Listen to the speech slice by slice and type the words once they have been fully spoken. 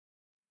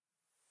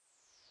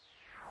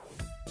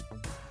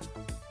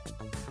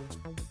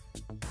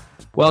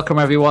Welcome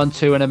everyone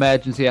to an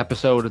emergency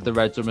episode of the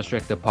Reds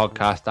Unrestricted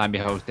podcast. I'm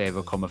your host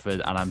David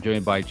Comerford and I'm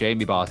joined by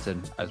Jamie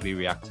Barton as we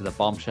react to the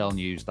bombshell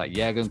news that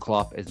Jurgen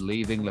Klopp is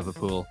leaving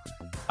Liverpool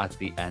at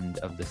the end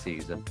of the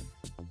season.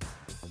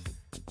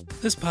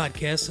 This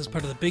podcast is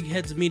part of the Big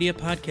Heads Media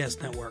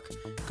Podcast Network.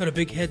 Go to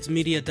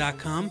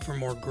bigheadsmedia.com for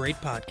more great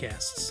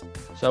podcasts.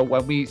 So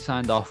when we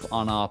signed off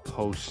on our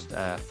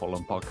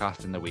post-Fulham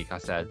podcast in the week, I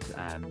said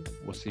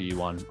we'll see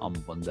you on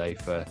Monday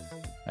for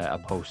a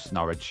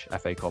post-Norwich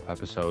FA Cup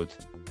episode.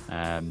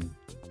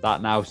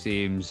 That now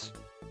seems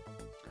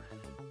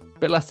a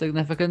bit less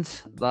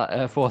significant,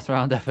 that fourth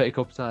round FA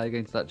Cup tie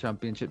against that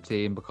championship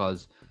team,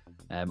 because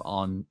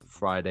on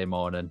Friday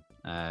morning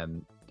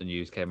the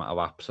news came out of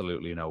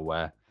absolutely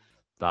nowhere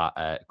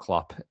that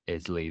Klopp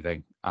is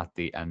leaving at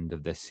the end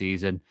of this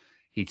season.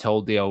 He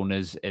told the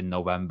owners in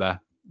November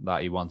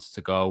that he wants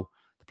to go.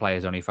 The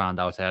players only found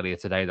out earlier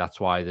today. That's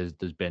why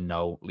there's been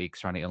no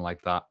leaks or anything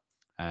like that.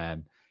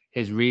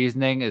 His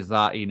reasoning is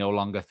that he no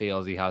longer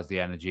feels he has the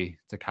energy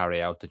to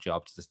carry out the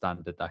job to the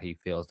standard that he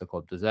feels the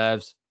club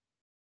deserves.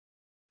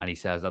 And he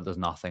says that there's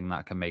nothing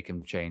that can make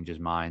him change his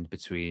mind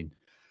between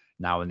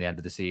now and the end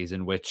of the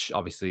season, which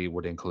obviously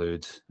would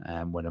include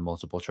winning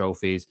multiple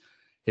trophies.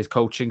 His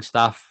coaching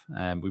staff,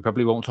 we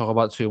probably won't talk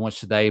about too much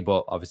today,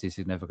 but obviously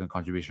significant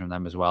contribution from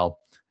them as well.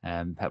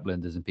 Pep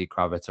Linders and Pete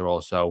Kravitz are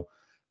also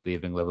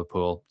leaving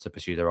Liverpool to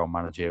pursue their own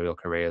managerial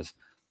careers.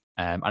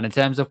 And in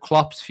terms of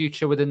Klopp's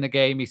future within the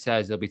game, he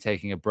says he'll be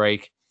taking a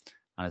break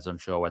and is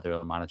unsure whether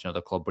he'll manage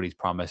another club, but he's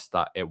promised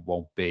that it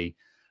won't be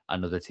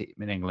another team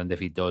in England if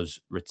he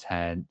does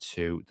return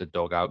to the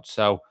dugout.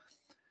 So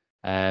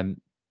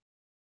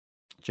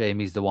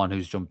Jamie's the one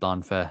who's jumped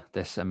on for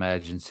this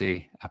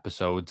emergency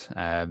episode.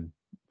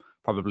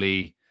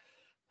 Probably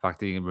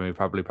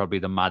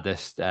the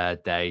maddest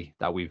day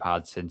that we've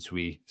had since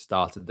we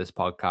started this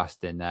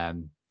podcast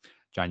in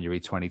January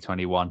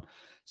 2021.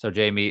 So,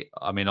 Jamie,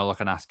 I mean, all I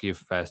can ask you,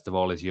 first of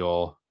all, is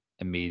your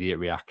immediate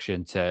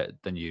reaction to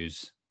the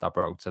news that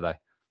broke today.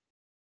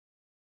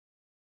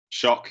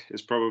 Shock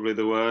is probably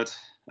the word.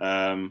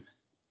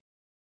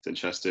 It's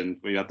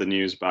interesting. We had the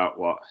news about,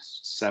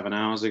 7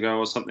 hours ago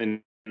or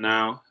something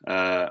now.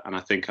 And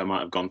I think I might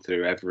have gone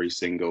through every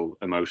single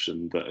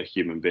emotion that a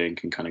human being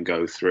can kind of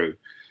go through.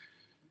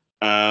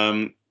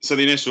 So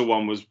the initial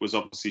one was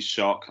obviously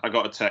shock. I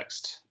got a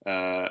text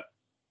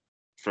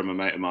from a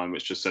mate of mine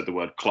which just said the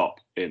word Klopp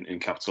in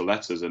capital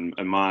letters, and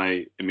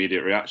my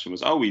immediate reaction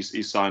was,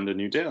 he's signed a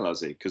new deal,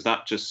 has he? Because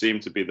that just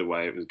seemed to be the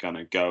way it was kind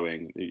of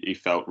going. He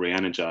felt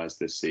re-energized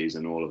this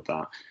season, all of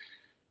that.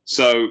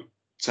 So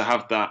to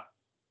have that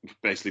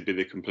basically be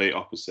the complete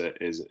opposite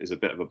is a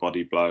bit of a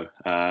body blow.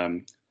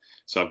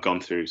 So I've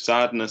gone through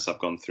sadness, I've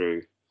gone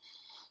through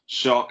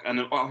shock, and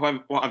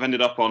what I've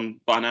ended up on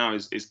by now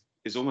is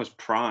almost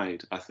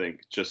pride, I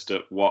think, just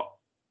at what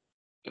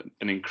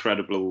an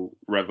incredible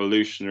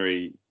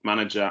revolutionary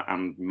manager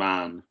and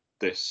man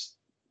this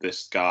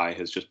guy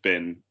has just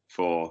been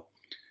for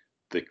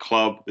the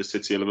club, the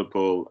city of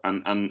Liverpool,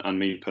 and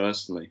me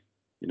personally.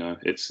 You know,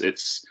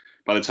 it's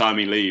by the time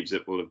he leaves, he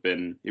will have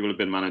been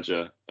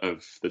manager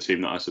of the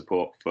team that I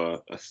support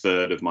for a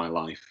third of my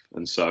life,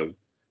 and so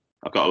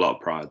I've got a lot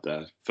of pride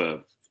there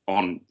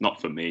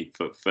not for me,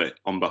 for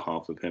on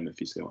behalf of him,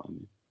 if you see what I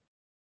mean.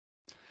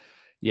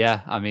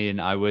 Yeah, I mean,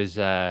 I was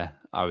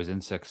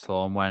in sixth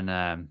form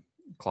when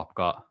Klopp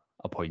got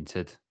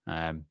appointed.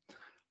 I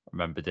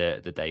remember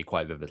the day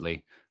quite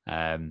vividly,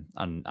 and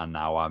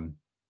now I'm,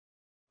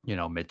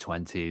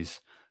 mid-20s,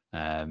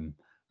 and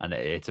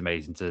it's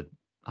amazing to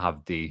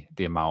have the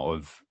amount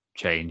of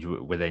change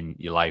within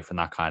your life and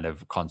that kind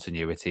of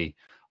continuity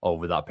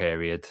over that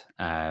period.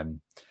 And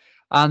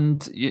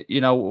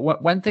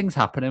when things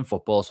happen in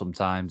football,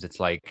 sometimes it's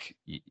like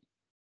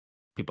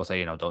people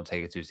say, don't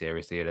take it too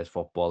seriously. It is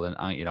football, and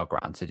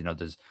granted,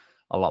 there's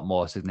a lot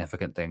more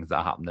significant things that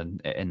are happening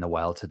in the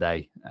world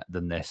today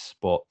than this.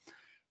 But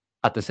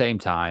at the same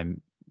time,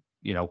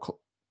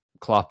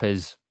 Klopp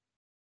is,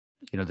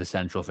 the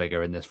central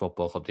figure in this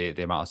football club.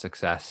 The amount of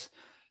success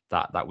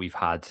that we've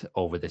had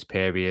over this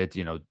period,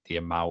 the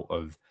amount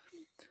of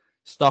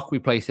stock we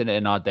place in it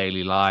in our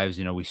daily lives.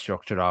 We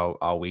structure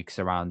our weeks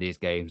around these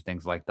games,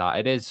 things like that.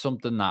 It is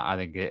something that I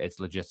think it's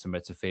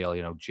legitimate to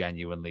feel,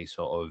 genuinely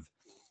sort of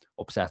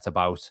upset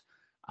about.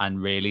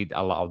 And really,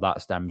 a lot of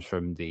that stems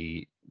from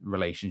the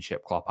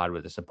relationship Klopp had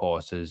with the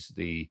supporters,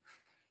 the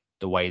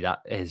way that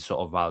his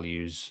sort of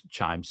values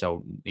chime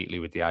so neatly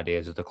with the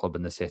ideas of the club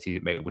and the city,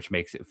 which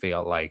makes it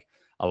feel like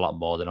a lot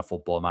more than a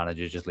football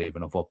manager just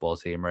leaving a football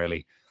team,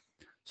 really.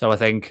 So I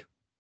think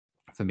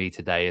for me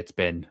today, it's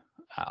been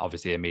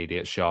obviously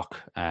immediate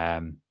shock,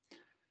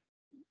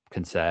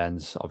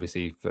 concerns,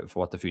 obviously, for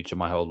what the future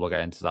might hold. We'll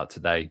get into that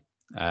today.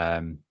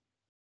 And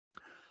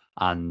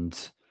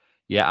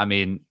yeah, I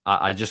mean,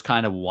 I just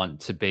kind of want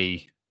to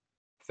be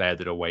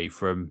further away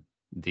from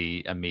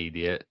the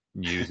immediate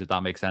news, if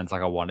that makes sense.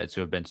 Like, I want it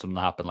to have been something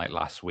that happened like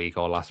last week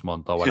or last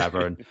month or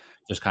whatever, and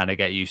just kind of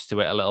get used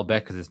to it a little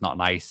bit, because it's not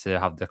nice to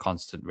have the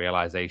constant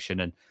realization.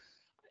 And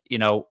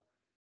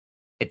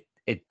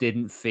it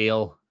didn't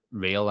feel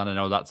real. And I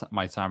know that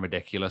might sound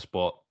ridiculous,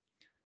 but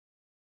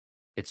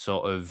it's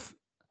sort of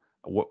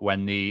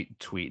when the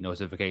tweet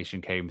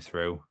notification came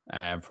through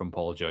from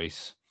Paul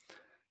Joyce,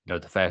 the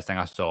first thing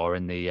I saw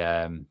in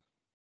the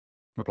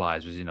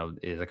replies was,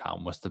 his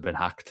account must have been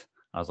hacked.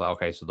 I was like,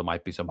 okay, so there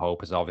might be some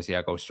hope. As obviously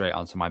I go straight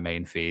onto my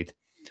main feed,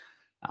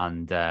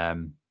 and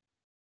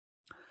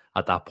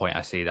at that point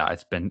I see that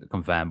it's been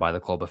confirmed by the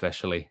club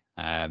officially.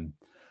 And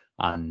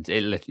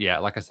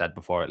like I said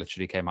before, it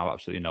literally came out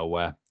absolutely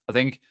nowhere. I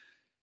think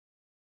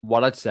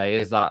what I'd say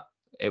is that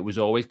it was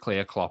always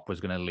clear Klopp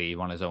was going to leave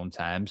on his own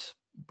terms,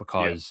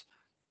 because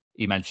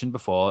he mentioned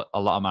before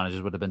a lot of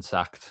managers would have been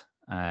sacked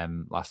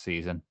last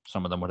season.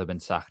 Some of them would have been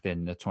sacked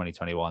in the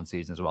 2021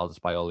 season as well,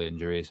 despite all the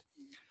injuries.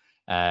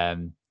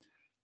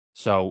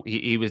 So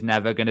he was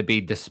never going to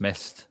be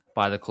dismissed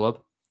by the club.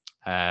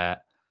 And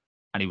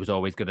he was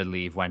always going to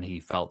leave when he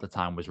felt the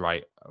time was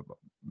right,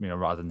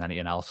 rather than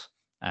anything else.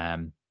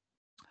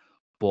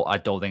 But I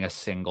don't think a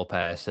single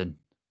person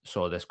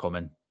saw this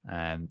coming.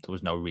 There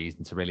was no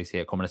reason to really see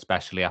it coming,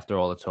 especially after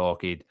all the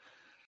talk he'd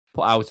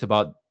put out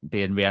about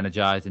being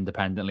re-energized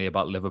independently,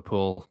 about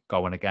Liverpool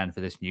going again for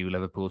this new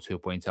Liverpool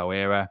 2.0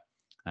 era,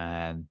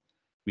 and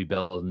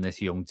rebuilding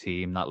this young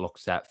team that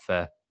looks set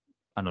for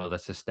another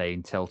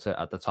sustained tilt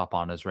at the top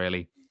honours,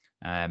 really.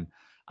 I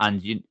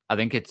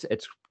think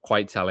it's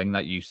quite telling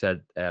that you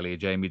said earlier,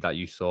 Jamie, that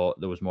you thought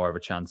there was more of a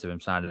chance of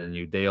him signing a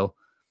new deal,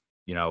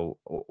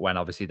 when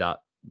obviously that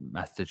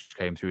message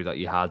came through that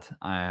you had.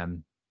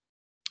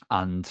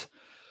 And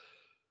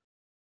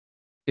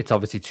it's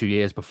obviously 2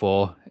 years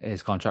before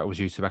his contract was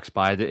due to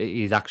expire.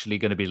 He's actually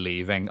going to be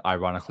leaving,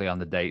 ironically, on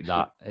the date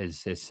that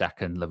his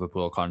second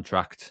Liverpool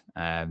contract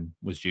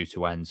was due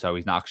to end. So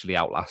he's not actually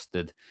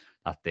outlasted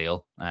that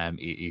deal.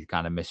 He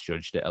kind of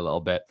misjudged it a little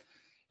bit.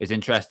 It's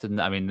interesting.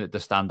 I mean, the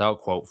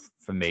standout quote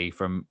for me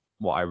from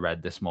what I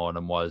read this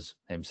morning was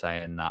him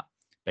saying that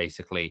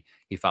basically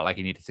he felt like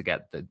he needed to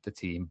get the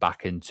team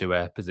back into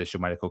a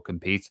position where he could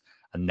compete,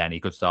 and then he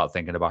could start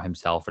thinking about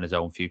himself and his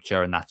own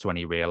future. And that's when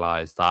he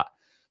realised that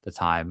the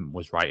time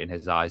was right in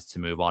his eyes to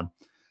move on.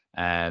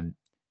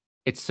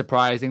 It's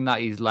surprising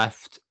that he's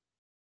left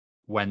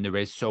when there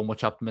is so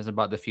much optimism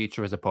about the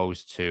future, as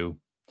opposed to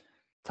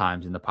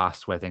times in the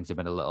past where things have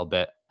been a little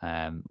bit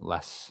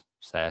less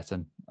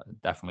certain.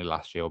 Definitely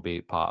last year will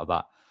be part of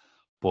that.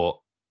 But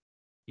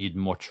you'd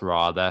much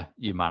rather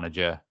your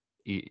manager,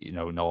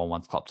 no one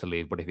wants Klopp to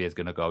leave, but if he is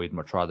going to go, you'd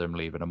much rather him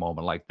leave in a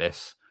moment like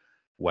this,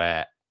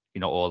 where,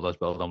 all those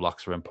building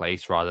blocks are in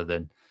place, rather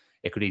than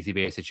it could easily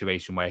be a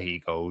situation where he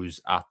goes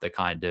at the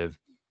kind of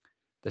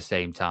the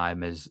same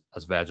time as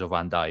Virgil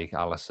van Dijk,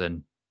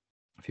 Alisson,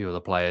 a few other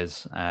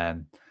players,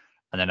 and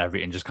then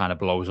everything just kind of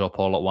blows up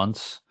all at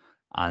once,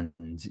 and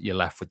you're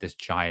left with this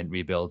giant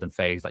rebuilding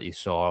phase that you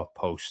saw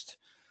post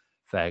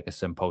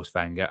Ferguson, post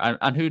Wenger,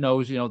 and who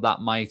knows,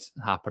 that might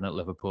happen at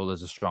Liverpool.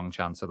 There's a strong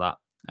chance of that,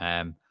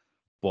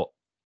 but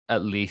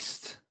at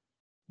least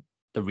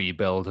the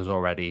rebuild has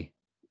already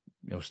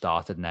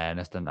started in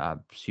earnest, and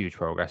huge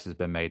progress has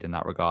been made in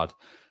that regard.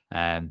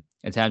 In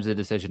terms of the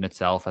decision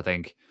itself, I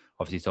think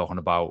obviously talking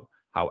about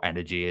how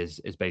energy is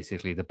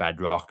basically the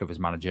bedrock of his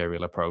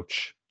managerial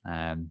approach.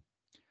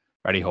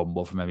 Very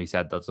humble from him. He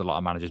said there's a lot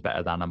of managers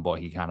better than him, but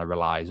he kind of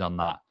relies on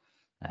that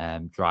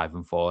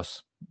driving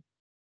force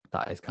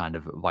that his kind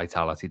of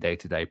vitality day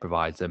to day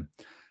provides him.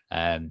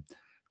 There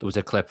was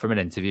a clip from an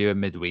interview in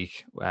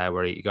midweek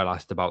where he got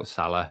asked about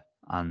Salah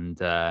and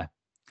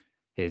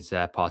his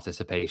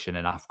participation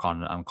in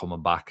AFCON and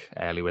coming back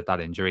early with that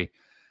injury.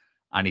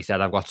 And he said,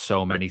 I've got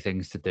so many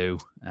things to do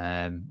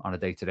on a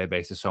day-to-day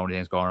basis, so many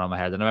things going on in my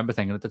head. And I remember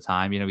thinking at the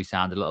time, he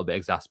sounded a little bit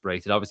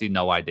exasperated. Obviously,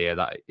 no idea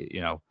that,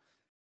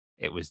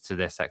 it was to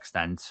this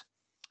extent.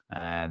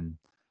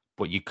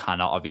 But you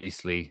cannot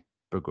obviously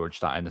begrudge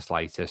that in the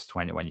slightest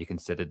when you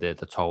consider the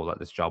toll that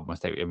this job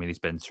must take. I mean, he's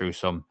been through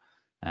some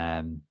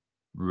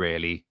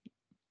really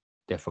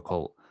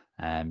difficult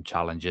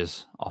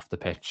challenges off the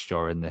pitch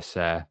during this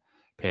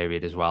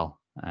period as well,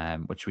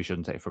 which we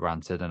shouldn't take for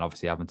granted. And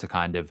obviously having to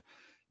kind of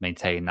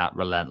maintain that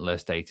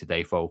relentless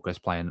day-to-day focus,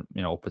 playing,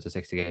 upwards of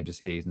 60 games a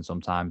season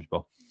sometimes.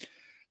 But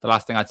the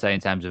last thing I'd say in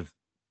terms of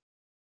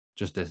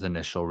just this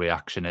initial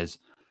reaction is,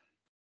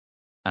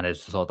 and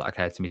it's the thought that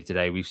occurred to me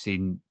today, we've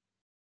seen,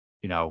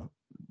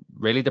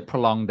 really the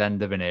prolonged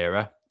end of an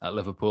era at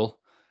Liverpool.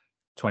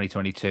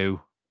 2022,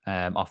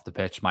 off the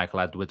pitch, Michael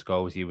Edwards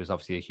goes. He was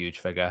obviously a huge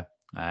figure.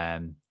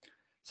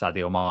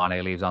 Sadio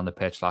Mane leaves on the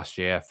pitch last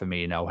year.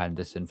 Firmino,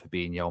 Henderson,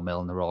 Fabinho,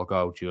 Milner all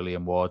go.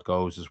 Julian Ward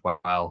goes as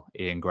well.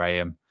 Ian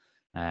Graham.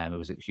 It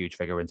was a huge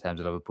figure in terms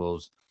of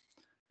Liverpool's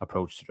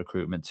approach to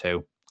recruitment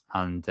too.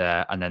 And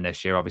then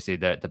this year, obviously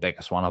the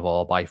biggest one of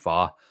all by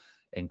far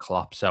in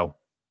Klopp. So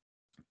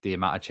the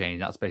amount of change in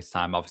that space of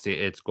time, obviously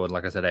it's good,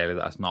 like I said earlier,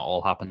 that's not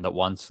all happened at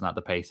once and that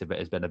the pace of it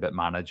has been a bit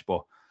managed,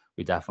 but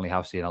we definitely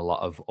have seen a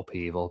lot of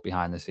upheaval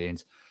behind the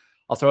scenes.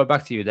 I'll throw it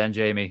back to you then,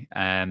 Jamie.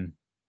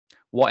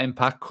 What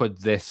impact could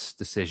this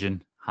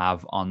decision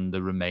have on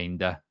the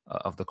remainder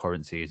of the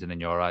current season in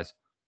your eyes?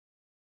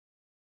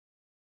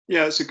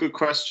 Yeah, it's a good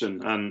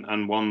question,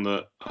 and one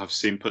that I've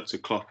seen put to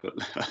Klopp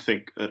I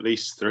think at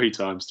least 3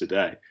 times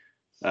today.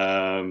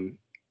 And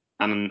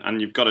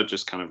you've got to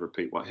just kind of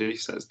repeat what he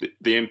says.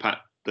 The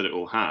impact that it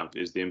will have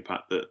is the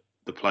impact that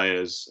the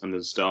players and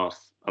the staff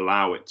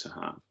allow it to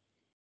have,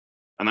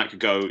 and that could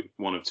go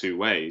one of two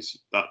ways.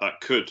 That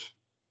could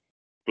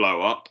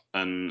blow up,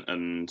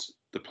 and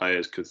the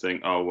players could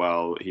think, oh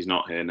well, he's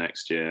not here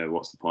next year.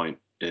 What's the point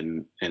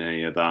in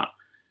any of that?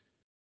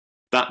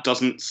 That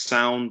doesn't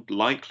sound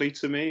likely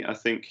to me. I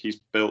think he's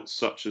built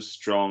such a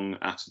strong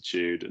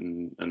attitude,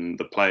 and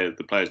the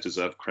players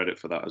deserve credit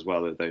for that as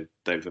well. That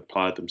they've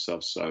applied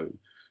themselves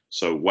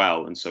so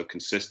well and so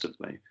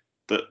consistently.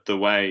 That the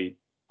way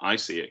I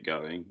see it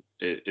going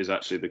is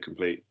actually the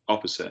complete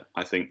opposite.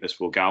 I think this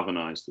will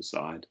galvanise the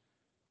side.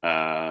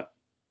 A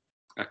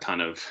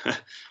kind of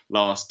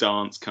last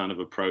dance kind of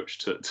approach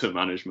to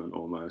management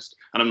almost.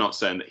 And I'm not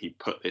saying that he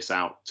put this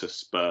out to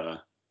spur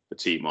the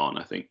team on.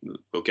 I think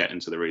we'll get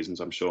into the reasons,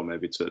 I'm sure,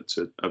 maybe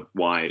to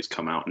why it's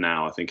come out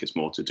now. I think it's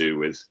more to do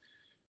with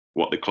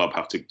what the club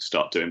have to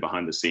start doing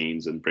behind the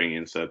scenes and bringing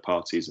in third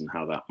parties and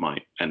how that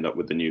might end up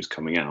with the news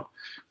coming out.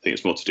 I think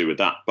it's more to do with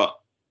that. But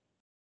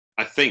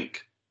I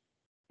think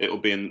it will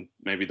be in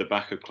maybe the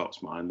back of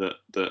Klopp's mind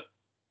that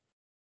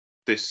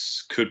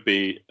this could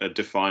be a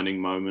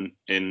defining moment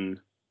in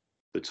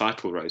the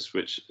title race,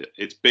 which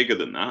it's bigger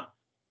than that,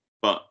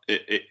 but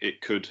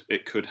it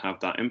could have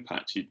that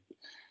impact.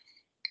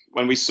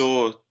 When we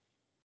saw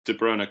De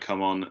Bruyne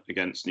come on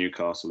against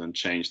Newcastle and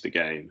change the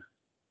game,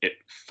 it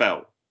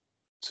felt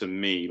to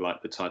me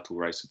like the title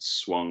race had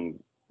swung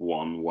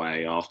one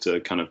way after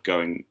kind of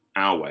going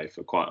our way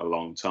for quite a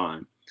long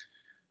time.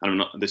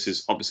 And this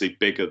is obviously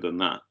bigger than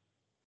that,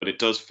 but it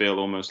does feel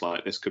almost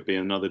like this could be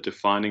another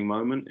defining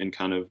moment in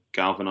kind of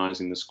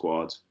galvanizing the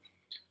squad,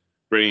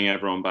 bringing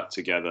everyone back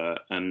together,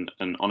 and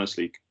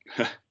honestly,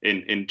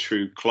 in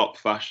true Klopp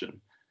fashion,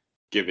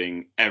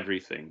 giving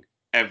everything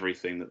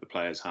that the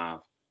players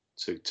have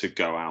to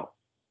go out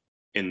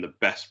in the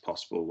best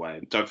possible way.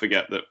 And don't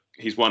forget that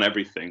he's won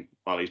everything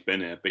while he's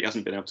been here, but he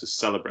hasn't been able to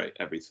celebrate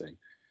everything.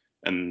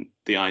 And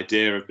the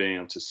idea of being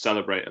able to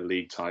celebrate a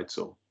league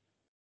title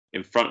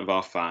in front of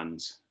our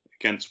fans,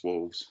 against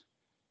Wolves,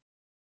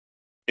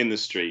 in the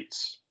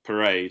streets,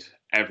 parade,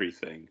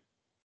 everything.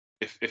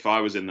 If I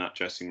was in that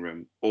dressing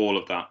room, all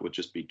of that would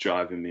just be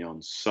driving me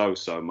on so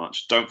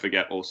much. Don't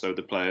forget also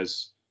the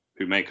players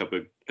who make up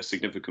a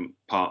significant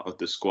part of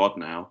the squad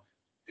now,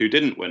 who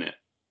didn't win it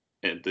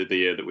in the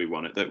year that we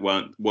won it, that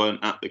weren't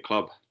at the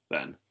club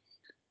then.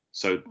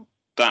 So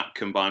that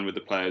combined with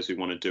the players who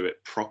want to do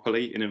it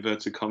properly, in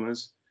inverted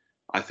commas,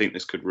 I think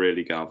this could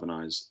really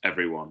galvanise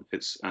everyone.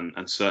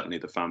 And certainly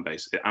the fan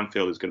base.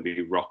 Anfield is going to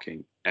be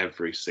rocking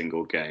every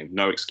single game.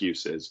 No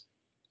excuses.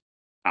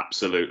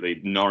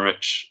 Absolutely.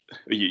 Norwich,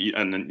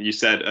 and you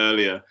said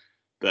earlier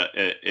that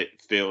it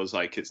feels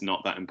like it's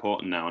not that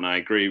important now. And I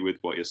agree with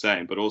what you're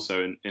saying, but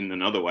also in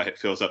another way, it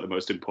feels like the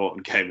most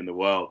important game in the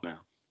world now,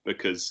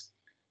 because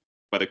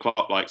whether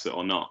Klopp likes it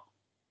or not,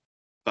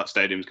 that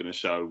stadium's going to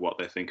show what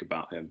they think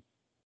about him.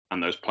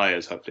 And those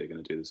players hopefully are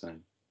going to do the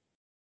same.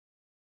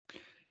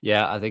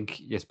 Yeah, I think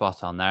you're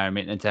spot on there. I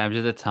mean, in terms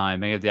of the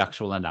timing of the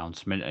actual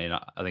announcement,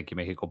 I think you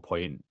make a good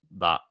point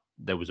that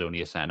there was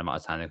only a certain amount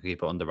of time to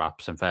keep it under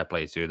wraps, and fair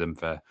play to them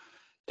for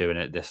doing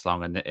it this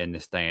long in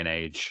this day and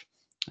age.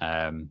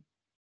 I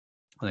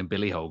think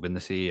Billy Hogan,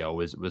 the CEO,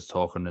 was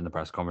talking in the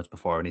press conference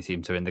before, and he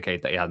seemed to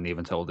indicate that he hadn't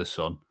even told his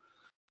son.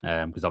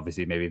 Because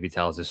obviously maybe if he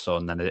tells his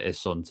son, then his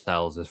son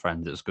tells his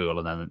friends at school,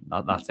 and then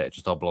that's it. It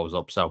just all blows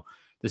up. So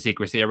the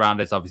secrecy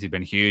around it's obviously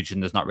been huge,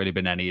 and there's not really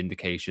been any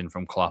indication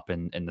from Klopp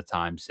in the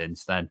time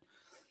since then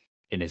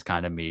in his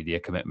kind of media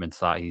commitments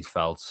that he's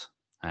felt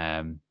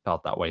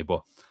that way.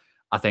 But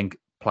I think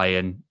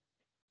playing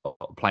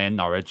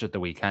Norwich at the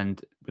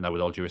weekend,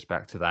 with all due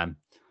respect to them,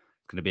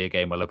 it's going to be a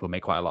game where Liverpool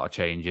make quite a lot of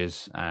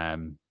changes.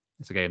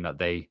 It's a game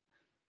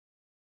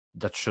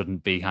that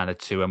shouldn't be kind of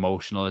too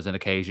emotional as an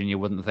occasion, you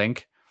wouldn't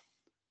think.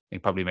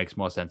 It probably makes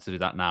more sense to do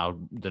that now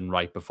than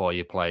right before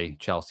you play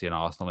Chelsea and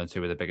Arsenal in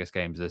two of the biggest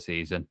games of the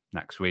season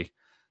next week.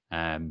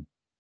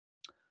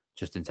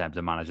 Just in terms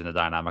of managing the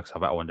dynamics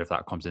of it, I wonder if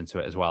that comes into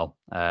it as well.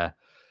 I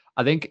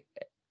think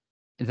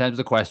in terms of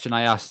the question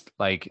I asked,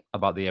 like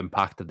about the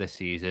impact of this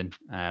season,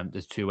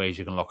 there's two ways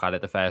you can look at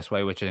it. The first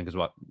way, which I think is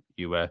what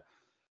you were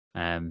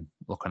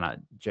looking at,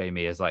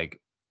 Jamie, is like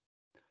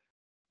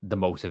the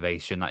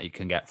motivation that you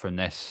can get from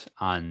this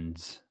and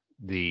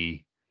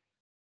the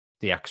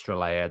extra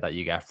layer that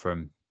you get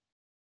from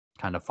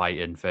kind of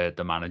fighting for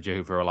the manager,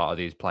 who for a lot of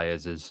these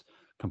players has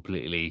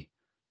completely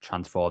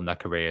transformed their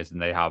careers,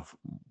 and they have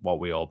what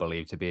we all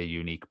believe to be a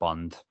unique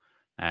bond.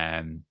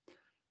 And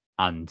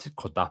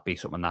could that be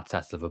something that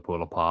sets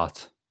Liverpool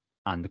apart?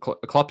 And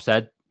Klopp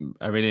said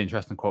a really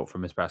interesting quote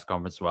from his press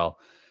conference as well.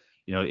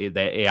 He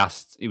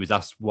was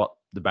asked what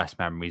the best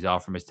memories are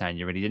from his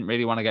tenure, and he didn't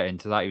really want to get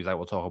into that. He was like,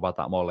 we'll talk about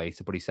that more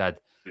later. But he said,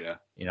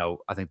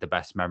 I think the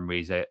best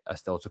memories are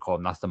still to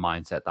come. That's the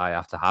mindset that I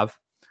have to have.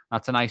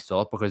 That's a nice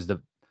thought, because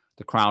the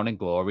the crowning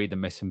glory, the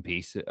missing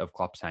piece of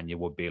Klopp's tenure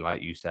would be,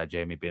 like you said,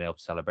 Jamie, being able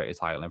to celebrate his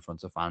title in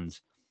front of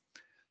fans.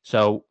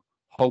 So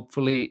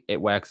hopefully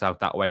it works out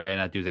that way. And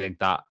I do think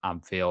that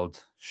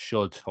Anfield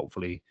should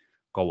hopefully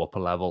go up a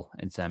level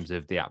in terms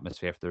of the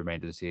atmosphere for the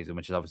remainder of the season,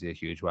 which is obviously a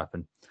huge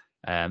weapon.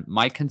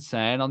 My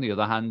concern, on the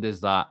other hand, is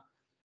that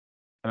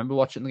I remember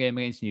watching the game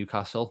against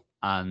Newcastle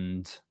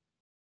and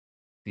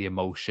the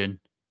emotion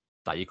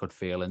that you could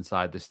feel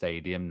inside the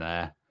stadium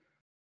there,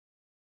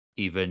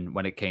 even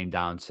when it came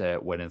down to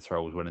winning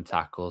throws, winning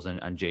tackles,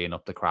 and geeing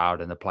up the crowd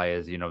and the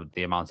players,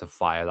 the amount of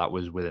fire that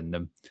was within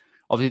them.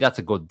 Obviously, that's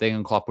a good thing,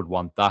 and Klopp would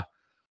want that.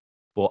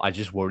 But I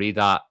just worry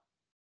that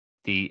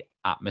the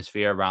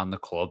atmosphere around the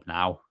club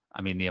now,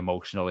 I mean, the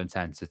emotional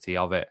intensity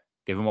of it,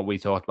 given what we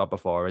talked about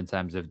before in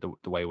terms of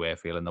the way we're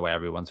feeling, the way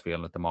everyone's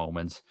feeling at the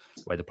moment,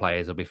 where the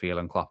players will be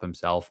feeling Klopp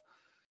himself,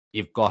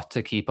 you've got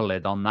to keep a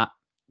lid on that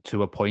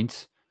to a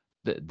point.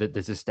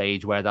 There's a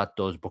stage where that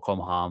does become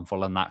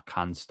harmful and that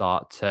can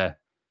start to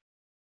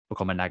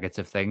become a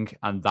negative thing.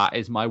 And that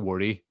is my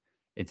worry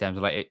in terms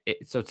of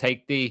so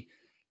take the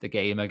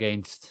game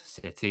against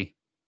City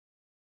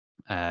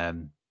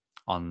on,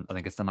 I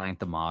think it's the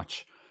 9th of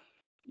March.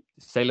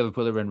 Say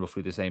Liverpool are in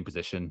roughly the same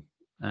position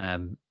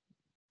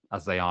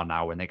as they are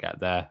now when they get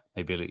there.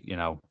 Maybe,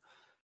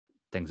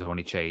 things have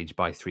only changed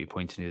by 3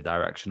 points in either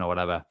direction or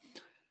whatever.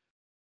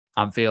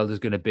 Anfield is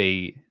going to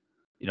be,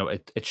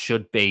 it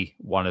should be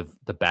one of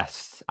the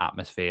best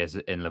atmospheres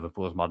in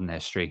Liverpool's modern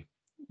history.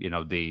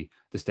 The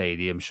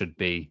stadium should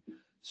be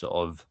sort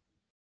of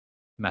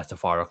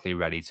metaphorically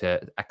ready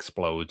to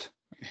explode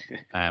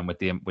with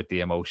the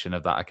emotion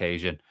of that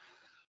occasion.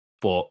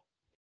 But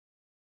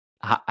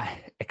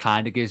it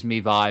kind of gives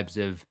me vibes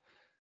of,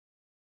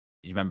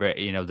 you remember,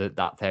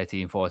 that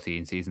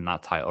 13-14 season,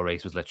 that title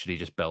race was literally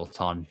just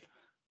built on,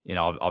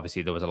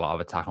 obviously there was a lot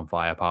of attack and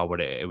firepower, but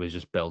it was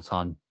just built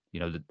on,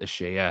 the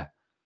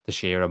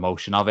sheer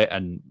emotion of it.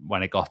 And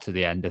when it got to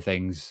the end of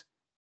things,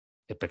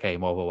 it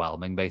became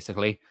overwhelming,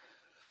 basically.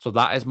 So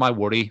that is my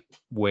worry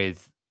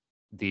with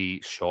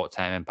the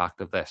short-term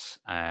impact of this.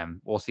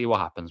 We'll see what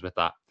happens with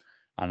that.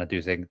 And I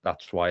do think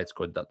that's why it's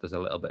good that there's a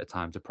little bit of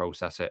time to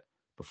process it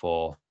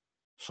before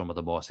some of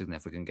the more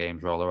significant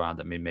games roll around.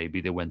 I mean,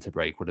 maybe the winter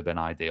break would have been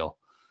ideal,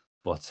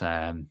 but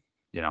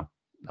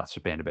that's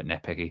being a bit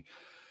nitpicky.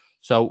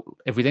 So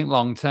if we think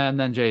long term,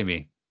 then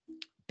Jamie,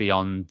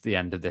 beyond the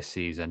end of this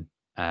season,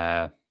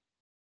 there'll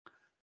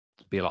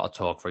be a lot of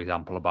talk, for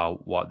example,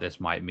 about what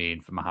this might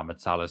mean for Mohamed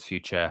Salah's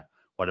future,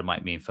 what it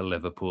might mean for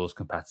Liverpool's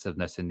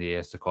competitiveness in the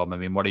years to come. I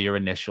mean, what are your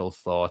initial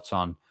thoughts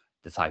on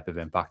the type of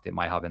impact it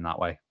might have in that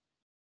way?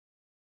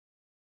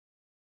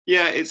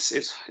 Yeah,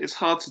 it's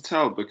hard to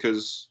tell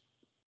because,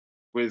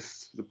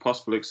 with the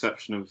possible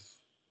exception of,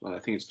 I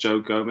think it's Joe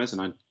Gomez,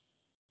 and I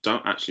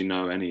don't actually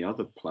know any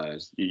other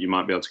players. You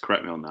might be able to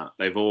correct me on that.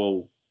 They've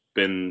all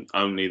been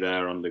only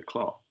there under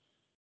Klopp.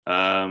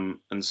 And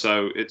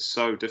so it's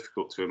so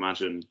difficult to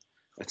imagine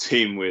a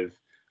team with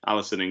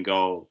Alisson in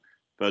goal,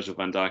 Virgil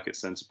van Dijk at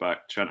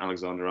centre-back, Trent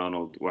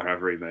Alexander-Arnold,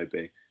 wherever he may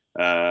be,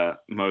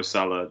 Mo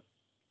Salah,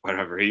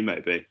 wherever he may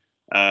be,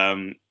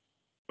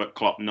 but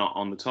Klopp not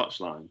on the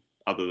touchline,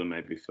 other than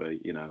maybe for,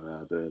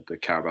 the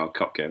Carabao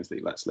Cup games that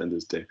he lets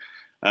Linders do.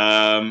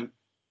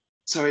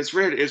 So it's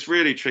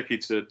really tricky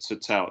to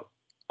tell.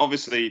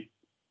 Obviously,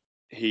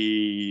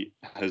 he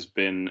has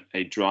been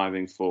a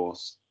driving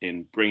force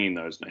in bringing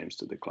those names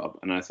to the club,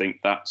 and I think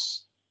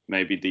that's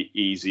maybe the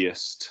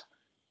easiest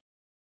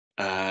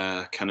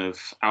kind of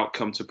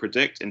outcome to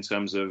predict in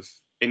terms of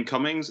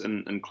incomings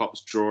and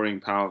Klopp's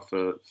drawing power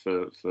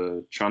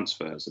for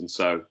transfers. And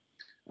so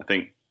I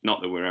think,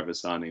 not that we're ever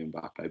signing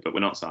Mbappe, but we're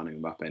not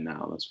signing Mbappe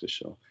now, that's for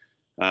sure.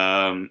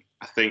 I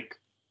think,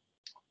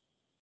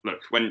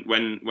 look,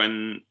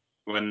 when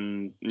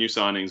new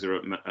signings are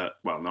at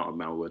not at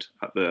Melwood,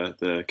 at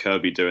the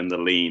Kirby doing the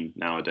lean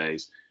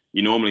nowadays,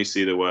 you normally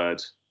see the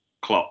word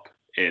Klopp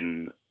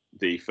in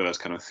the first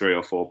kind of 3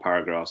 or 4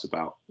 paragraphs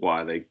about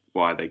why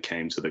they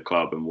came to the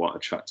club and what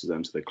attracted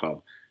them to the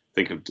club.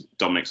 Think of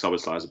Dominic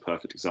Szoboszlai as a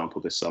perfect example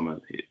this summer.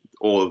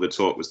 All of the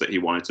talk was that he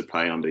wanted to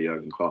play under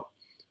Jurgen Klopp.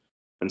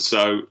 And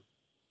so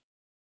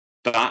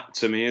that,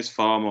 to me, is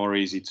far more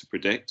easy to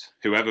predict.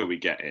 Whoever we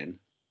get in,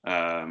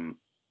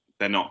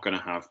 they're not going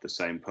to have the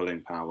same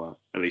pulling power,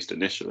 at least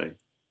initially,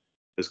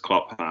 as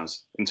Klopp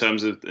has. In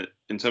terms of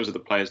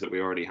the players that we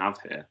already have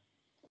here,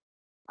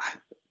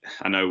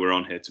 I know we're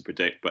on here to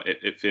predict, but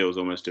it feels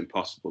almost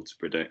impossible to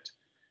predict.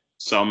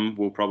 Some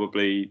will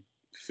probably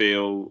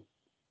feel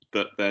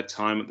that their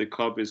time at the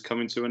club is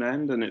coming to an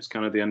end and it's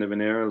kind of the end of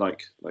an era,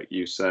 like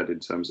you said, in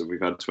terms of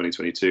we've had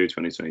 2022,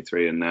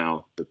 2023, and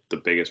now the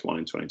biggest one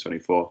in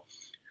 2024.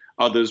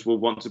 Others will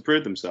want to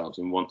prove themselves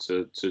and want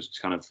to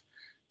kind of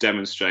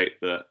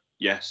demonstrate that,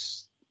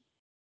 yes,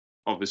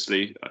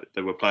 obviously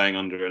they were playing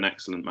under an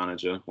excellent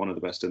manager, one of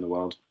the best in the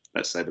world,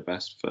 let's say the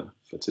best for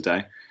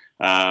today.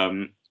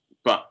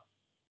 But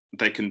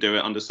they can do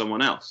it under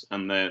someone else,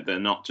 and they're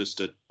not just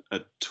a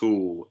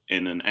tool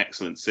in an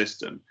excellent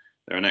system.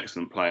 They're an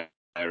excellent player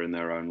in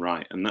their own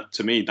right. And that,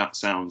 to me, that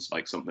sounds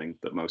like something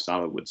that Mo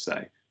Salah would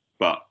say.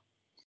 But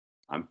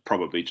I'm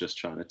probably just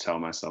trying to tell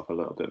myself a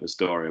little bit of a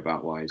story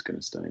about why he's going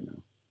to stay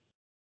now.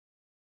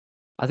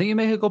 I think you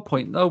make a good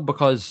point though,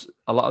 because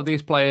a lot of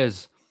these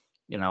players,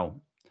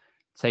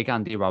 take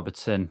Andy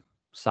Robertson,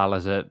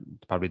 Salah's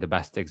probably the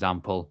best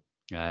example.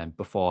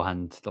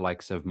 Beforehand, the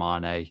likes of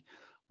Mane,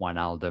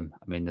 Wijnaldum.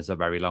 I mean, there's a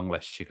very long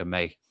list you can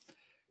make.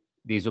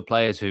 These were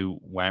players who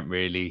weren't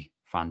really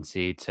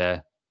fancied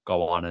to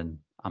go on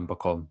and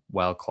become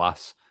world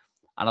class.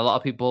 And a lot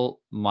of people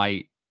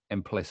might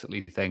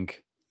implicitly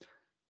think,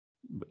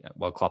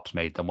 well, Klopp's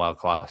made them world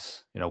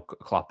class.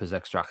 Klopp has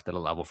extracted a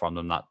level from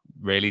them that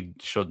really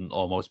shouldn't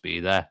almost be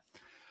there.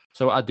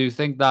 So I do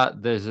think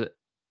that there's an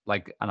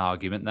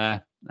argument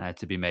there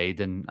to be made,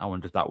 and I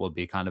wonder if that will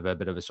be kind of a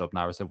bit of a sub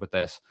narrative with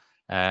this.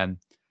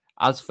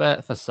 As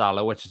for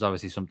Salah, which is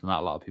obviously something that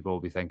a lot of people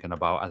will be thinking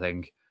about, I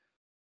think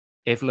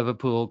if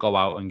Liverpool go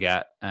out and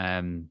get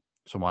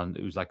someone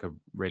who's like a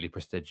really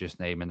prestigious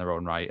name in their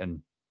own right,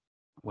 and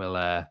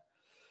we'll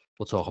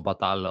talk about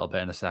that a little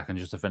bit in a second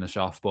just to finish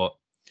off. But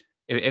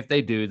if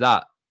they do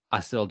that,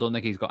 I still don't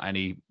think he's got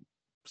any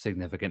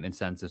significant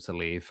incentive to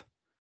leave.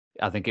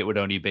 I think it would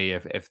only be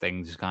if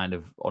things kind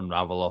of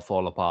unravel or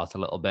fall apart a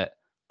little bit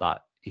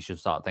that he should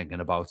start thinking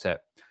about it.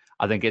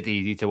 I think it's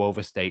easy to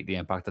overstate the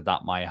impact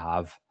that might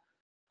have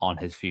on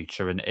his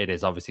future, and it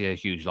is obviously a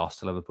huge loss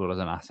to Liverpool as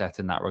an asset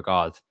in that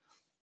regard,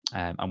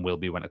 and will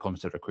be when it comes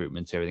to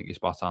recruitment too. I think you're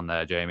spot on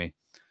there, Jamie.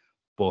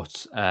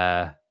 But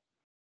I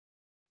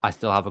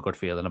still have a good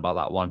feeling about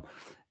that one.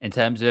 In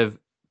terms of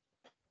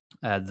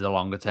the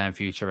longer term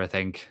future, I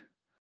think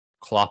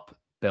Klopp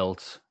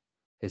built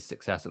his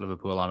success at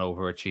Liverpool on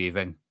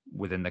overachieving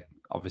within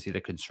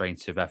the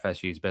constraints of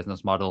FSU's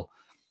business model.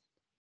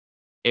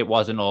 It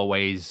wasn't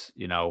always,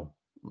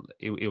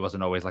 it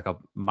wasn't always like a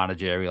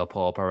managerial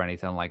pauper or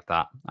anything like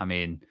that. I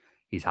mean,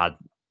 he's had,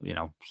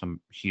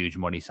 some huge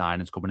money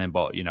signings coming in,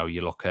 but,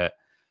 you look at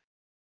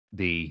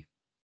the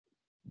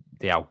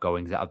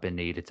outgoings that have been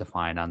needed to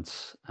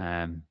finance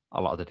a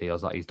lot of the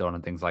deals that he's done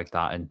and things like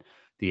that, and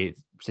the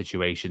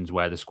situations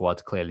where the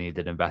squad clearly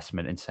needed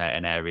investment in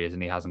certain areas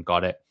and he hasn't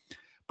got it.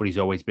 But he's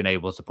always been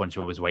able to punch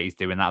above his weight. He's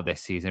doing that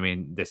this season. I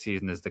mean, this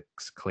season is the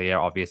clear,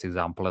 obvious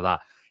example of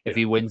that. If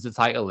he wins the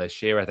title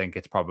this year, I think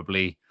it's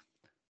probably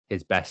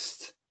his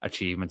best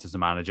achievement as a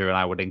manager, and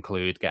I would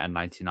include getting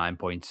 99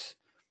 points.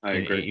 I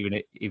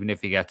agree. Even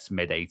if he gets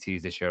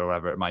mid-80s this year or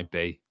whatever it might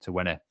be to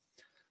win it.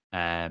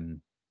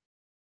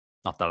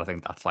 Not that I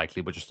think that's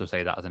likely, but just to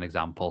say that as an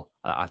example,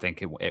 I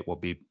think it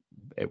would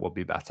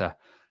be better.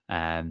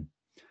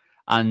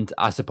 And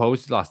I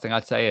suppose the last thing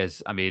I'd say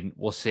is, I mean,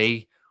 we'll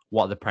see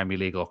what the Premier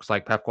League looks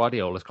like. Pep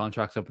Guardiola's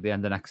contract's up at the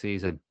end of next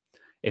season.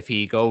 If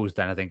he goes,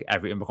 then I think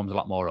everything becomes a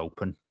lot more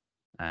open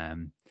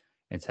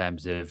in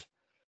terms of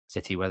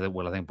City, whether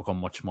will I think become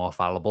much more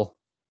fallible,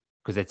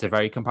 because it's a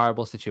very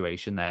comparable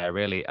situation there,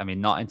 really. I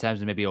mean, not in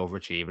terms of maybe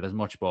overachieving as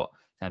much, but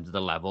in terms of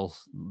the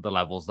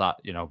levels that,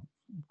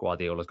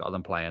 Guardiola's got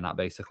them playing at,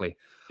 basically.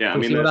 Yeah, I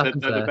mean, they're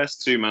the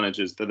best two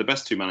managers. They're the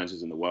best two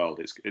managers in the world.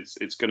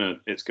 It's gonna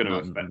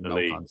affect the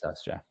league.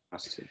 Contest, yeah.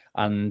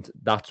 And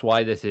that's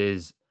why this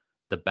is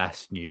the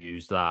best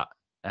news that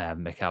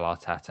Mikel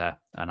Arteta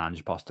and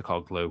Ange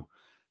Postecoglou,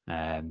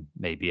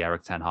 maybe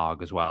Eric Ten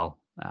Hag as well,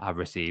 have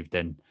received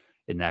in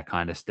their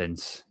kind of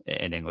stints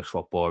in English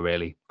football,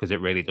 really, because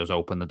it really does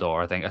open the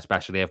door, I think,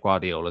 especially if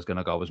Guardiola's going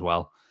to go as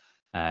well.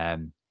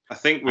 I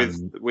think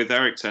with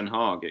Eric Ten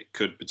Hag, it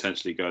could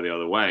potentially go the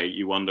other way.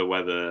 You wonder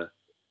whether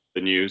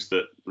the news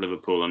that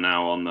Liverpool are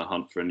now on the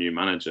hunt for a new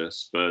manager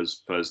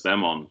spurs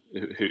them on.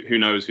 Who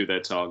knows who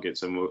their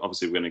targets, and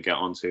obviously we're going to get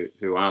on to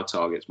who our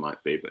targets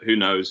might be, but who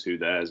knows who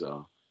theirs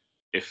are.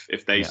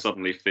 If they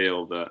suddenly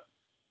feel that,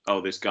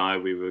 this guy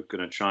we were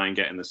going to try and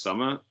get in the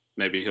summer,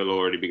 maybe he'll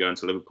already be going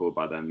to Liverpool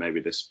by then. Maybe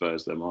this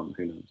spurs them on.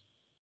 Who knows?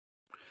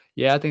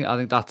 Yeah, I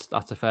think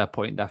that's a fair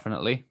point,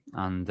 definitely.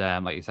 And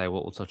like you say,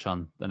 we'll touch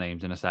on the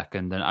names in a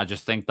second. And I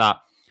just think that,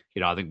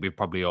 I think we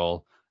probably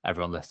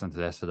everyone listening to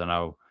this, I don't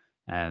know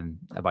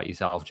about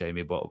yourself,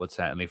 Jamie, but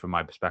certainly from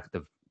my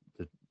perspective,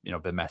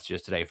 been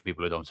messages today for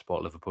people who don't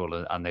support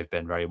Liverpool, and they've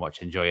been very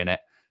much enjoying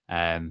it.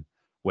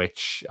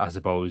 Which I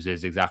suppose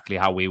is exactly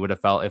how we would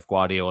have felt if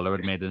Guardiola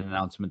had made an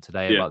announcement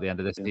today about the end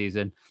of this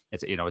season.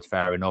 It's it's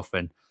fair enough,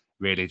 and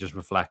really just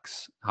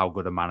reflects how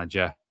good a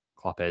manager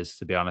Klopp is,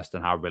 to be honest,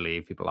 and how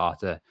relieved people are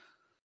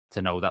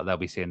to know that they'll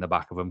be seeing the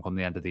back of him come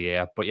the end of the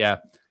year. But yeah,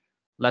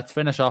 let's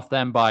finish off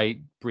then by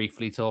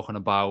briefly talking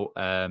about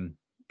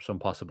some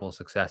possible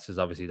successes.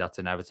 Obviously, that's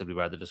inevitably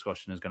where the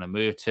discussion is going to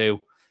move to.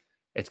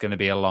 It's going to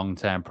be a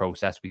long-term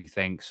process, we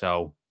think,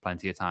 so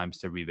plenty of times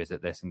to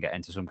revisit this and get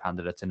into some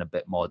candidates in a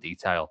bit more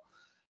detail.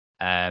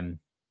 I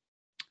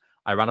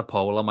ran a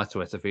poll on my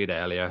Twitter feed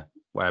earlier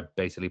where I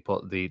basically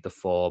put the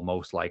 4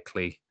 most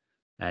likely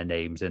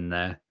names in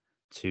there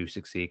to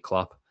succeed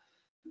Klopp.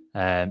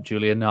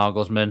 Julian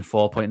Nagelsmann,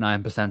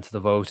 4.9% of the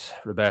vote.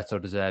 Roberto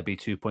De Zerbi,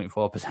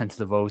 2.4% of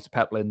the vote.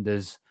 Pep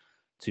Lijnders,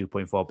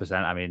 2.4%.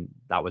 I mean,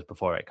 that was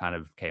before it kind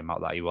of came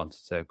out that he wanted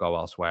to go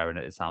elsewhere, and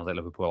it sounds like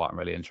Liverpool aren't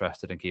really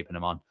interested in keeping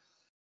him on.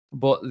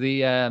 But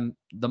the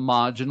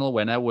marginal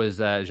winner was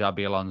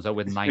Xabi Alonso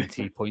with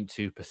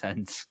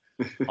 90.2%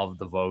 of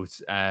the vote.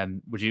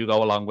 Would you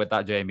go along with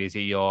that, Jamie? Is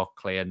he your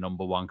clear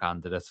number one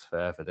candidate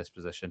for this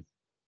position?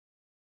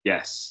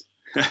 Yes.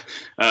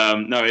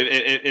 No,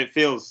 it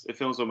feels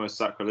almost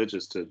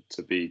sacrilegious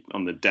to be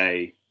on the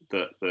day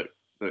that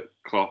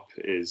Klopp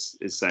is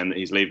saying that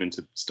he's leaving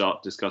to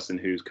start discussing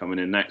who's coming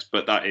in next.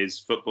 But that is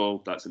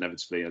football. That's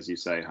inevitably, as you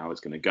say, how it's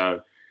going to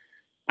go.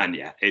 And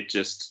yeah,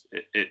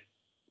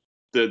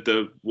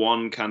 the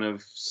one kind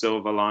of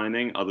silver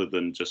lining, other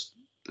than just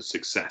the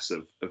success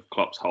of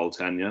Klopp's whole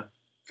tenure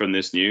from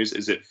this news,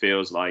 is it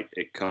feels like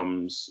it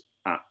comes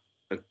at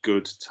a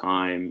good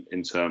time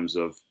in terms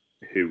of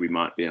who we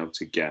might be able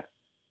to get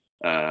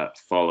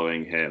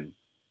following him.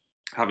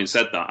 Having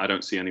said that, I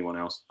don't see anyone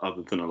else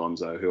other than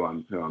Alonso who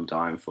I'm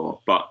dying for.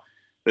 But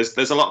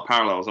there's a lot of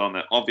parallels, aren't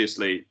there?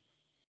 Obviously,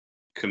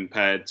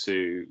 compared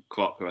to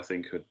Klopp, who I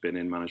think had been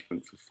in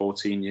management for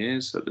 14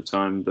 years at the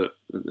time that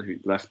he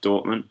left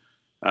Dortmund.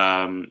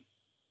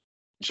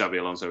 Xabi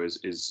Alonso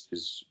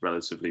is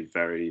relatively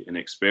very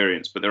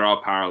inexperienced, but there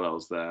are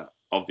parallels there.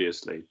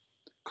 Obviously,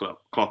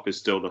 Klopp is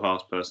still the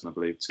last person, I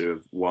believe, to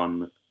have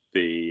won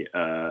the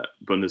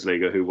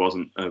Bundesliga who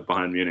wasn't a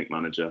Bayern Munich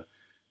manager.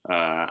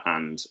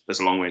 And there's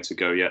a long way to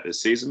go yet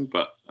this season,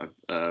 but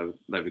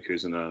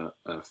Leverkusen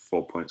are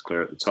 4 points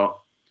clear at the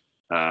top.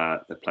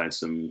 They're playing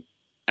some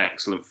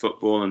excellent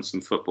football and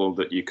some football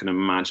that you can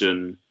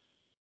imagine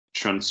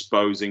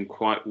transposing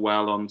quite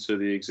well onto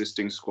the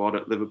existing squad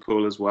at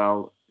Liverpool as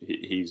well.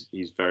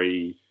 He's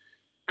very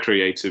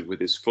creative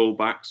with his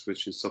fullbacks,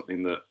 which is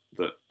something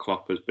that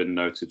Klopp has been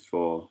noted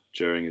for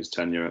during his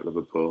tenure at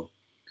Liverpool.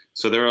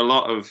 So there are a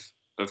lot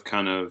of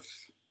kind of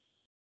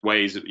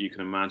ways that you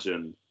can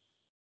imagine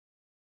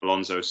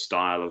Alonso's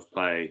style of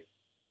play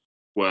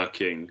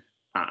working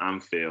at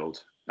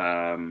Anfield.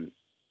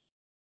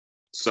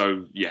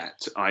 So yeah,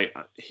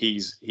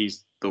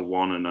 he's the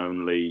one and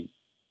only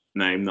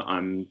name that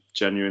I'm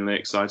genuinely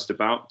excited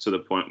about, to the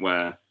point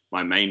where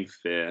my main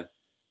fear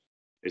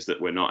is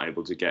that we're not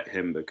able to get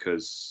him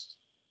because,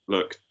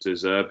 look, De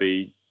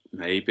Zerbi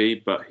maybe,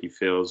 but he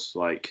feels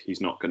like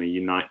he's not going to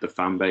unite the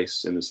fan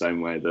base in the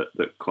same way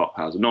that Klopp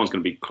has. And no one's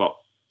going to be Klopp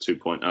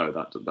 2.0.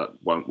 That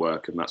won't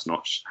work, and that's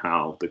not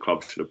how the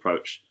club should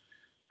approach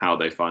how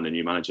they find a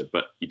new manager.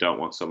 But you don't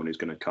want someone who's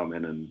going to come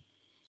in and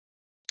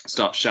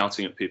start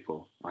shouting at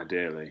people,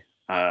 ideally.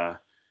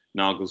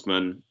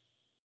 Nagelsmann,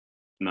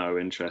 no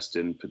interest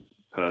in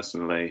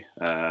personally.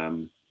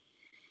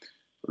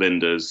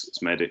 Linders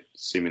has made it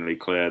seemingly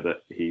clear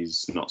that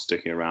he's not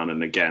sticking around,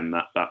 and again,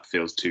 that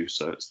feels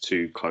it's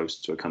too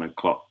close to a kind of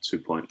Klopp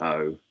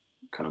 2.0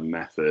 kind of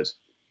method.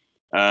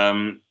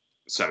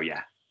 So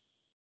yeah,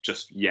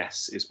 just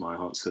yes is my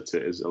answer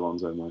to is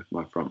Alonso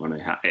my front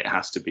runner. It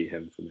has to be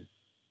him for me.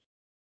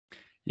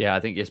 Yeah,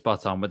 I think you're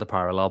spot on with the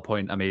parallel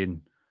point. I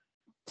mean,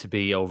 to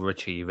be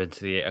overachieving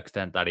to the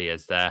extent that he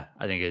is there,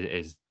 I think it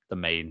is the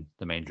main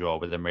draw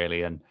with him,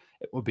 really, and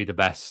it would be the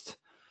best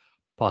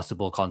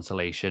possible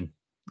consolation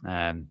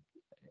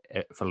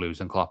for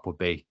losing Klopp would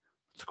be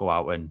to go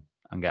out and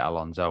get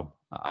Alonso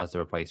as the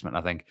replacement,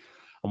 I think.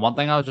 And one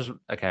thing I was just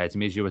occurred to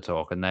me as you were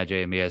talking there,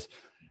 Jamie, is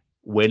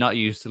we're not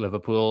used to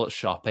Liverpool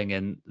shopping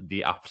in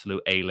the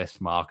absolute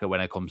A-list market when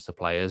it comes to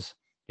players.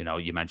 You know,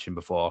 you mentioned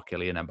before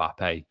Kylian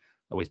Mbappe,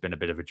 always been a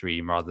bit of a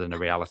dream rather than a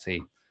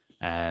reality.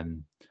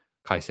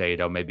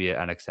 Caicedo, maybe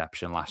an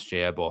exception last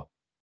year, but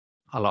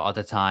a lot of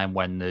the time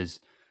when there's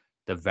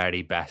the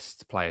very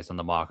best players on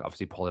the market,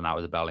 obviously pulling out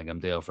of the Bellingham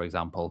deal, for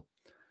example,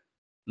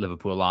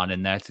 Liverpool aren't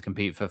in there to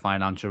compete for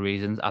financial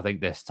reasons. I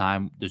think this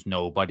time there's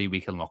nobody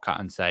we can look at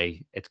and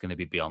say it's going to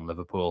be beyond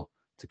Liverpool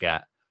to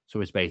get. So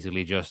it's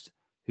basically just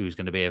who's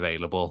going to be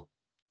available.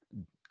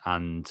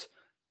 And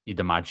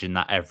you'd imagine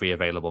that every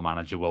available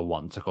manager will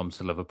want to come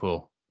to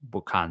Liverpool,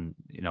 but can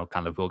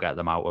Liverpool get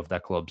them out of their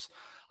clubs?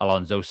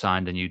 Alonso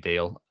signed a new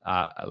deal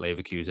at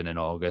Leverkusen in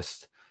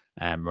August,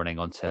 running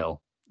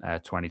until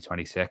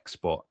 2026.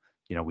 But,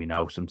 we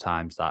know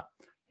sometimes that,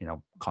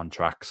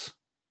 contracts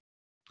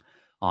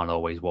aren't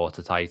always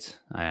watertight.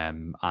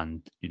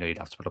 And, you'd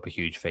have to put up a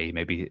huge fee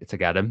maybe to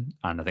get him.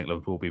 And I think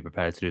Liverpool will be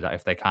prepared to do that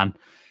if they can.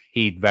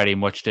 He very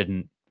much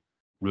didn't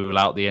rule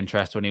out the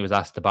interest when he was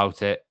asked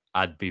about it.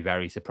 I'd be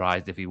very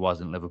surprised if he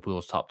wasn't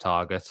Liverpool's top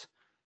target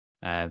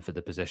for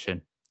the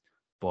position.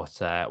 But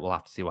we'll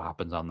have to see what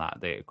happens on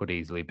that. It could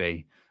easily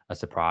be a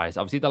surprise.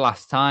 Obviously, the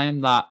last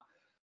time that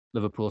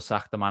Liverpool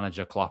sacked the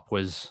manager, Klopp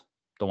was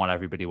the one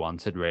everybody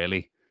wanted,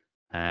 really.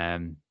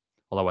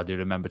 Although I do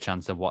remember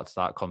chance of what's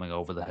that coming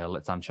over the hill.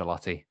 It's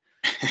Ancelotti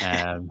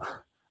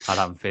at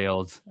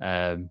Anfield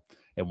in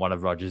one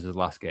of Rodgers'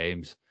 last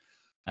games.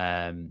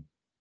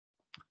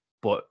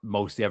 But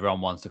mostly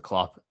everyone wants a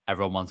Klopp.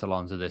 Everyone wants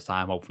Alonso this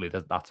time. Hopefully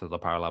that's the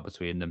parallel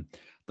between them.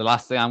 The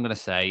last thing I'm going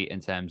to say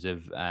in terms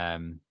of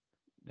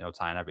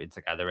tying everything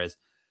together is,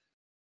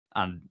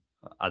 and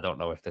I don't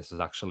know if this has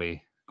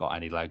actually got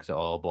any legs at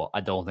all, but I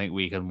don't think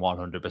we can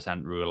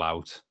 100% rule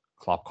out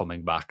Klopp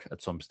coming back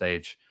at some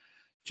stage,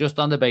 just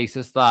on the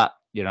basis that,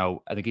 I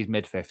think he's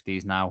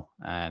mid-50s now.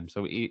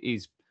 So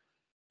he's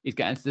he's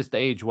getting to the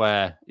stage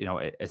where,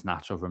 it's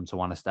natural for him to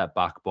want to step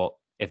back. But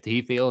if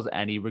he feels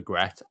any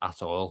regret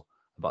at all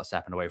about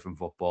stepping away from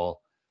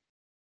football,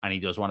 and he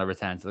does want to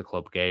return to the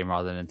club game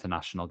rather than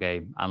international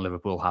game, and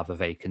Liverpool have a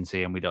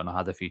vacancy and we don't know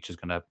how the future's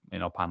going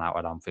to, pan out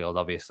at Anfield,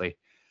 obviously,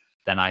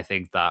 then I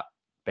think that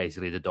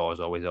basically the door is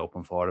always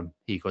open for him.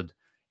 He could,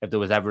 if there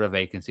was ever a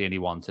vacancy and he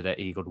wanted it,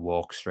 he could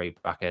walk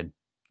straight back in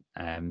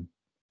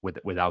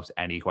without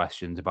any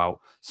questions about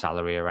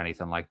salary or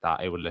anything like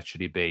that. It would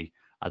literally be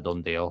a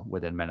done deal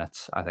within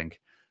minutes, I think.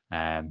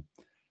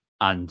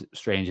 And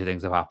stranger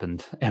things have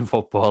happened in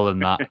football,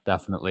 and that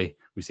definitely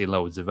we see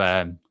loads of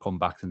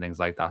comebacks and things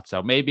like that.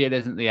 So maybe it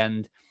isn't the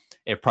end.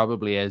 It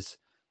probably is.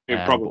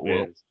 It probably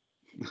is.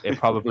 It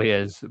probably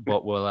is.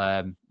 But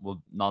we'll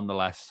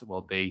nonetheless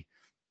we'll be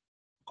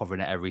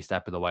covering it every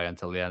step of the way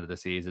until the end of the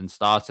season,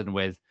 starting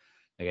with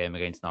the game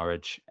against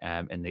Norwich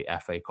in the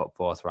FA Cup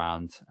fourth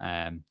round,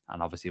 and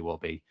obviously we'll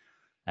be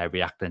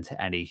reacting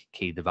to any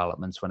key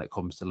developments when it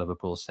comes to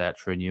Liverpool's search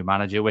for a new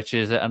manager, which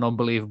is an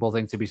unbelievable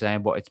thing to be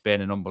saying, but it's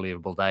been an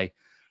unbelievable day.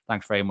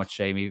 Thanks very much,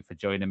 Jamie, for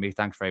joining me.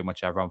 Thanks very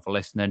much, everyone, for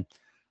listening.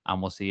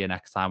 And we'll see you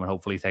next time. And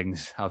hopefully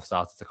things have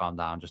started to calm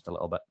down just a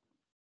little bit.